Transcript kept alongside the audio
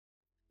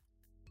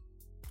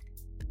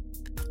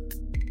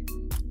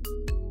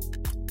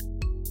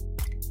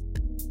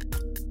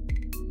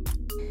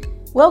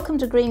Welcome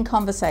to Green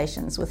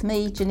Conversations with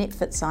me, Jeanette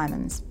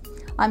Fitzsimons.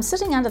 I'm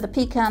sitting under the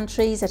pecan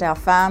trees at our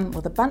farm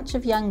with a bunch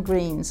of young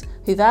Greens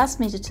who've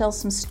asked me to tell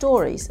some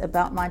stories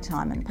about my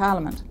time in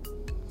Parliament.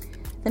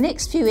 The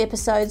next few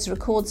episodes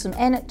record some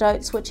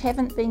anecdotes which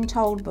haven't been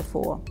told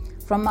before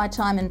from my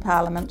time in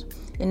Parliament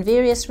in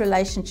various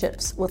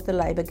relationships with the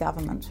Labour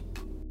government.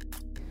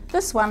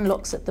 This one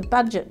looks at the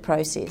budget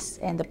process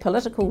and the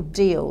political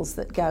deals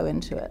that go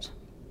into it.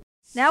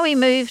 Now we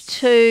move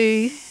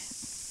to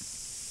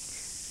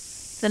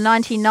the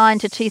 1999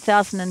 to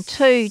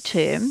 2002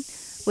 term,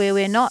 where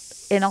we're not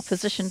in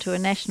opposition to a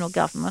national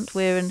government,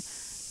 we're in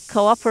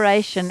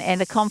cooperation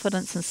and a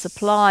confidence and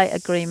supply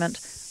agreement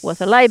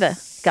with a Labour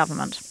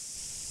government.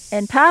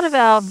 And part of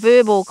our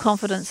verbal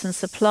confidence and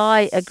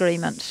supply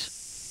agreement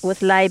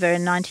with Labour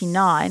in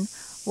 1999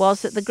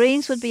 was that the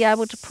Greens would be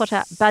able to put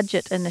up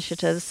budget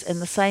initiatives in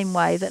the same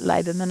way that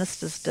Labour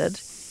ministers did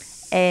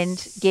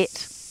and get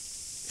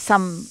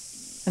some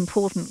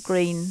important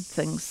green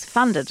things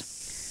funded.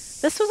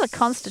 This was a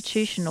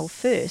constitutional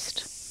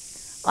first.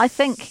 I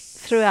think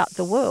throughout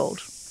the world,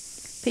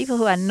 people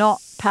who are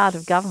not part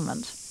of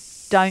government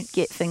don't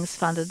get things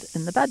funded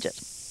in the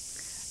budget.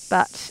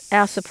 But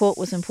our support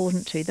was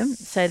important to them,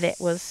 so that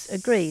was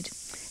agreed.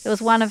 It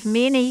was one of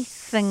many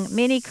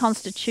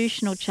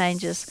constitutional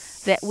changes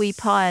that we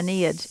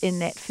pioneered in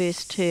that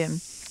first term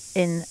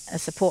in a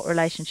support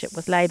relationship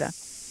with Labour.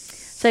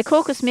 So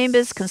caucus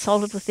members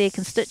consulted with their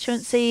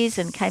constituencies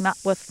and came up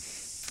with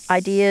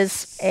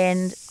ideas,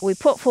 and we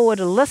put forward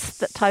a list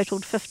that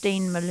totalled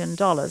 $15 million.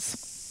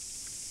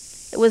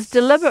 It was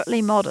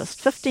deliberately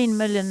modest. $15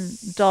 million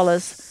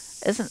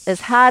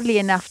is hardly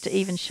enough to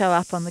even show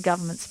up on the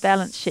government's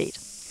balance sheet.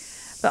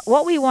 But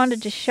what we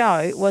wanted to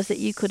show was that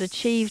you could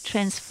achieve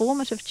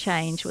transformative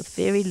change with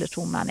very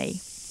little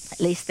money.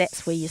 At least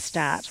that's where you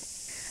start.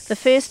 The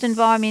first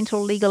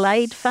Environmental Legal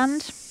Aid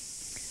Fund,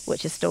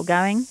 which is still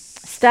going.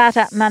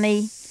 Start-up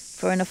money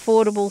for an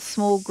affordable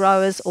small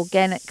growers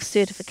organic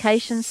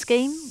certification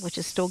scheme, which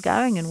is still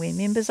going and we're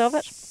members of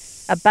it.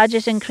 A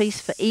budget increase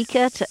for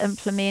ECA to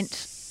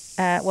implement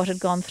what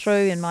had gone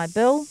through in my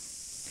bill.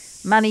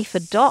 Money for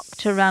DOC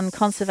to run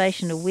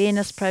conservation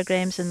awareness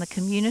programs in the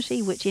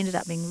community, which ended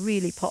up being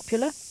really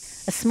popular.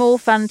 A small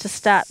fund to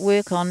start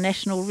work on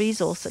national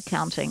resource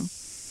accounting.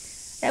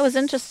 That was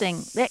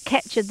interesting. That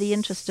captured the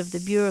interest of the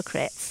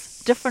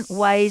bureaucrats. Different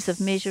ways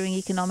of measuring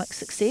economic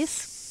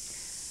success.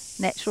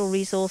 Natural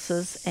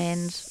resources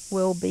and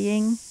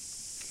well-being.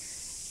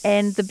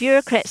 And the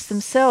bureaucrats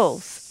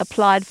themselves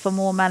applied for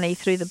more money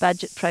through the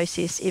budget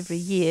process every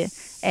year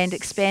and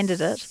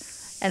expanded it.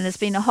 And there's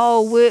been a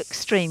whole work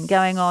stream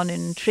going on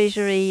in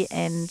Treasury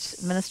and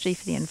Ministry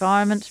for the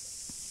Environment.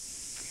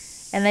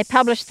 And they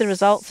published the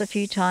results a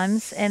few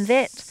times, and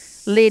that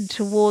led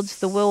towards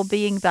the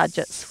well-being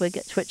budgets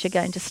which are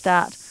going to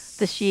start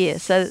this year.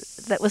 So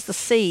that was the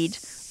seed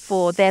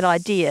for that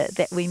idea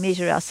that we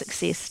measure our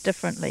success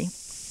differently.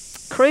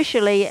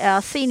 Crucially,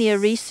 our senior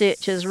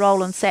researchers,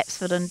 Roland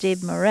Sapsford and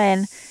Deb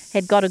Moran,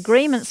 had got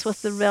agreements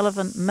with the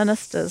relevant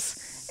ministers,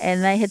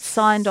 and they had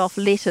signed off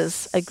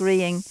letters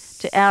agreeing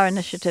to our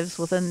initiatives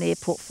within their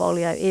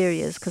portfolio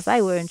areas because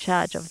they were in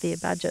charge of their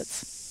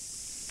budgets.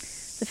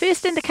 The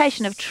first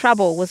indication of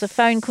trouble was a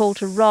phone call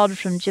to Rod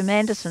from Jim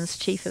Anderson's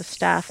Chief of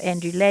Staff,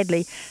 Andrew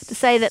Ladley, to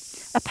say that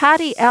a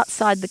party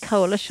outside the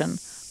coalition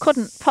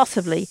couldn't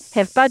possibly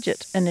have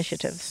budget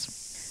initiatives.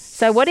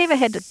 So whatever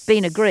had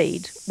been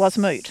agreed was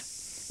moot.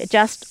 It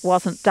just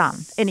wasn't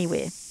done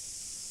anywhere.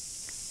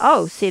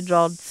 Oh, said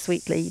Rod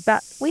sweetly,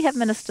 but we have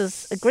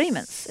ministers'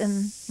 agreements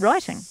in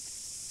writing.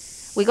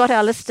 We got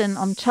our list in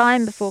on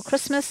time before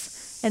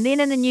Christmas, and then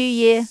in the new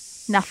year,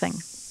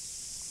 nothing.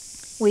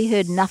 We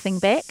heard nothing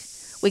back.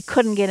 We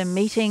couldn't get a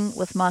meeting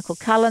with Michael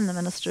Cullen, the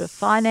Minister of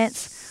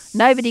Finance.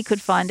 Nobody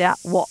could find out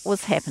what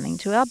was happening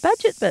to our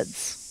budget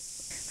bids.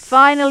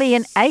 Finally,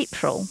 in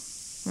April,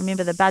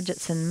 remember the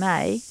budget's in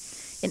May,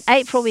 in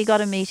April we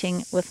got a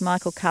meeting with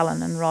Michael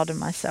Cullen and Rod and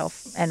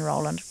myself and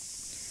Roland.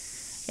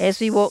 As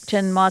we walked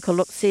in, Michael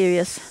looked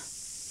serious.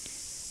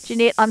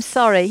 Jeanette, I'm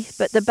sorry,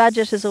 but the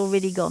budget has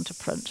already gone to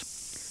print.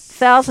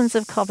 Thousands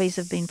of copies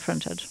have been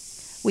printed.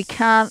 We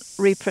can't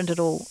reprint it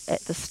all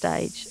at this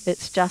stage.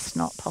 It's just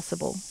not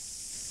possible.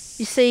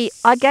 You see,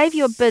 I gave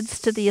your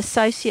bids to the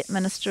Associate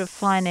Minister of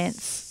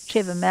Finance,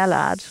 Trevor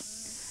Mallard,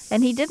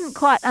 and he didn't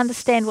quite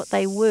understand what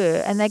they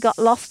were, and they got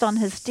lost on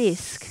his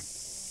desk.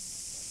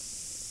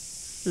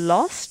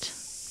 Lost?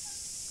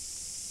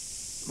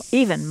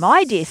 Even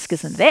my desk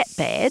isn't that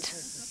bad.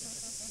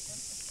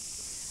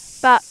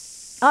 But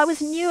I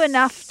was new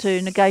enough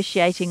to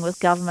negotiating with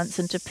governments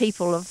and to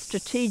people of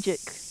strategic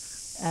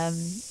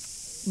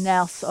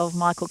nous of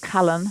Michael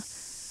Cullen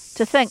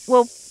to think,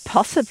 well,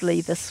 possibly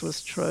this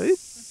was true.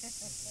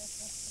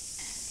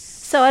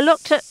 So I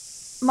looked at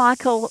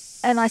Michael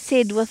and I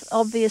said with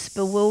obvious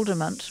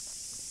bewilderment,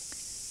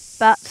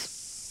 but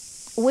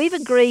we've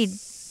agreed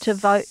to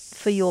vote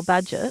for your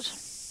budget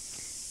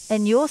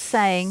and you're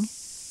saying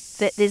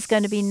that there's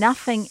going to be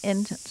nothing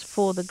in it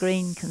for the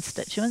Green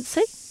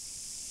constituency?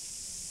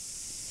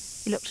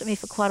 He looked at me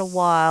for quite a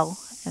while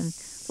and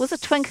was a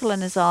twinkle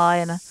in his eye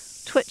and a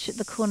twitch at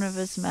the corner of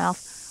his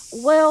mouth.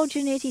 "Well,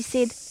 Jeanette," he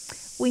said,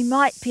 "we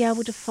might be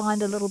able to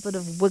find a little bit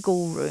of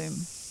wiggle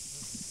room.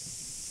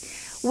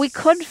 We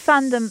could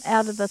fund them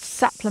out of the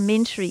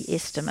supplementary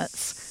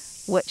estimates,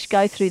 which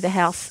go through the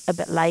House a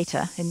bit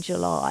later in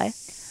July,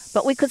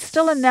 but we could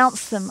still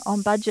announce them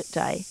on budget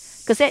day,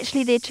 because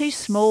actually they're too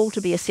small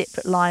to be a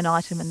separate line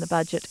item in the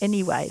budget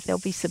anyway. They'll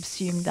be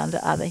subsumed under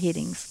other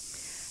headings."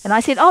 And I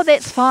said, "Oh,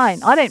 that's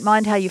fine. I don't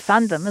mind how you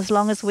fund them as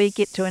long as we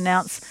get to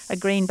announce a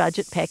green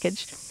budget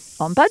package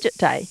on budget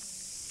day."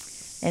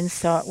 And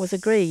so it was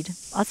agreed.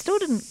 I still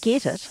didn't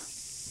get it.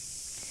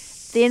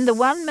 Then the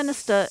one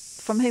minister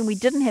from whom we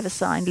didn't have a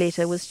signed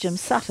letter was Jim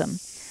Sutton.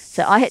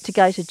 So I had to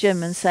go to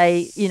Jim and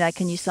say,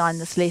 "Can you sign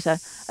this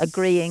letter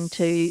agreeing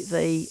to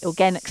the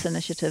organics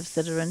initiatives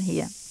that are in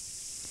here?"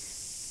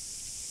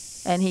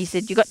 And he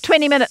said, "You've got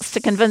 20 minutes to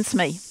convince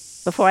me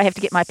before I have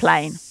to get my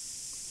plane."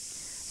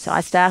 So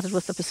I started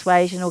with the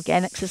persuasion,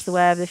 organics is the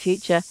way of the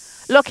future.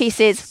 "Look," he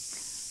says,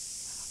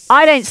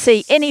 "I don't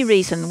see any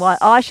reason why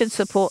I should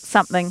support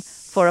something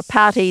for a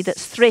party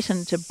that's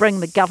threatened to bring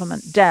the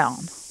government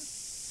down."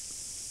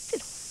 I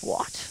said,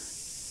 "What?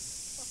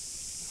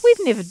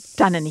 We've never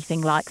done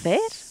anything like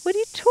that. What are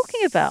you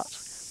talking about?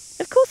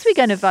 Of course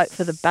we're going to vote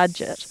for the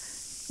budget.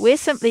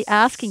 We're simply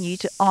asking you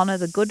to honour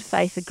the good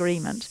faith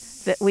agreement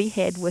that we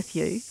had with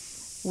you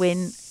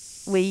when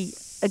we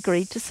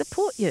agreed to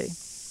support you."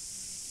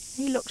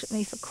 He looked at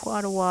me for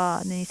quite a while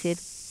and then he said,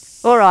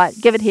 "All right,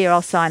 give it here,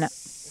 I'll sign it."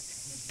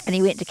 And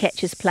he went to catch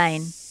his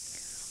plane.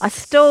 I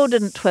still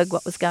didn't twig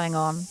what was going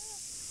on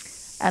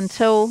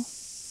until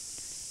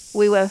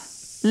we were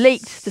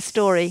leaked the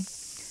story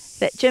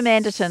that Jim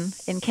Anderton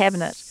in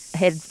Cabinet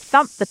had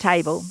thumped the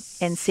table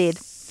and said,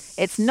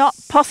 "It's not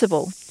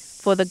possible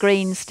for the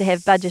Greens to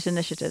have budget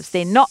initiatives.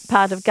 They're not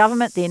part of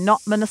government, they're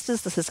not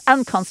ministers, this is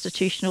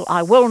unconstitutional,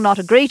 I will not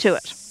agree to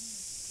it."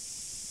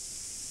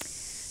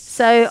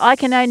 So I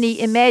can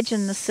only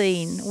imagine the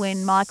scene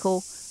when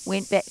Michael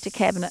went back to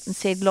Cabinet and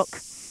said,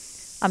 "Look,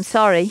 I'm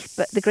sorry,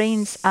 but the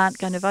Greens aren't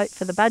going to vote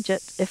for the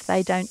budget if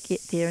they don't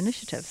get their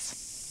initiatives."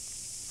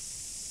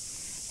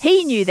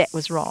 He knew that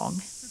was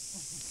wrong,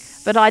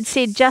 but I'd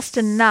said just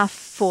enough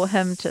for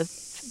him to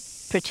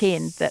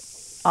pretend that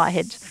I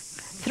had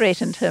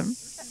threatened him.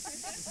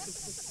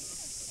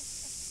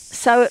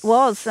 So it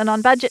was, and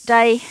on budget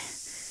day,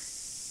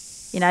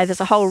 there's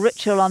a whole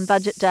ritual on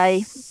budget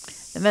day.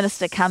 The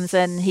minister comes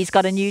in, he's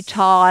got a new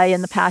tie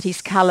in the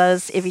party's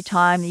colours every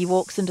time he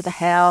walks into the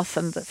House,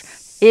 and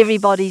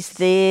everybody's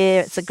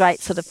there. It's a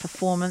great sort of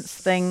performance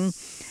thing.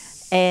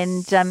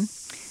 And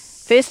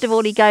first of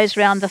all, he goes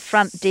round the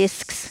front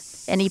desks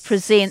and he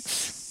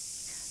presents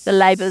the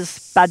Labour's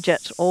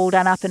budget, all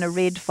done up in a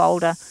red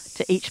folder,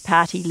 to each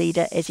party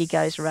leader as he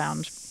goes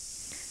round.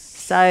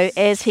 So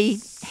as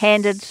he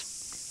handed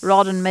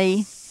Rod and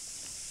me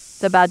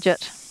the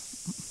budget,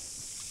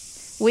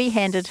 we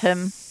handed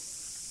him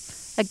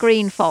a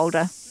green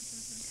folder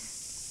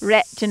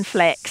wrapped in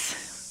flax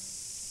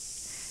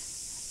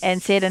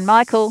and said, "And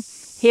Michael,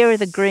 here are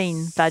the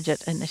green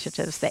budget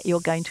initiatives that you're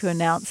going to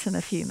announce in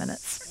a few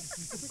minutes."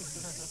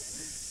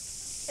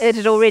 It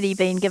had already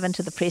been given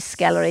to the press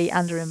gallery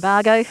under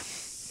embargo.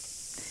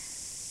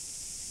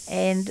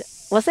 And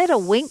was that a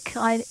wink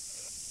I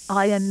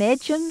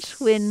imagined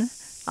when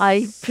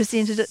I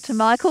presented it to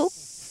Michael?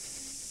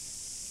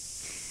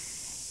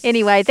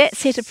 Anyway, that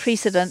set a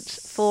precedent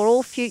for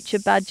all future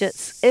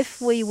budgets, if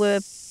we were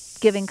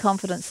giving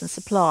confidence in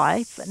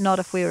supply, but not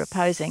if we were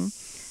opposing,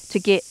 to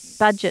get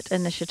budget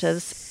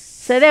initiatives.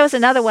 So that was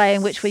another way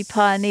in which we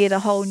pioneered a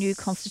whole new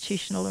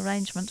constitutional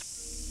arrangement.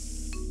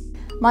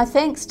 My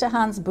thanks to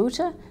Hans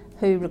Buter,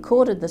 who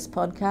recorded this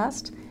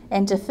podcast,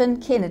 and to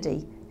Finn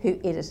Kennedy, who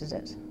edited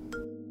it.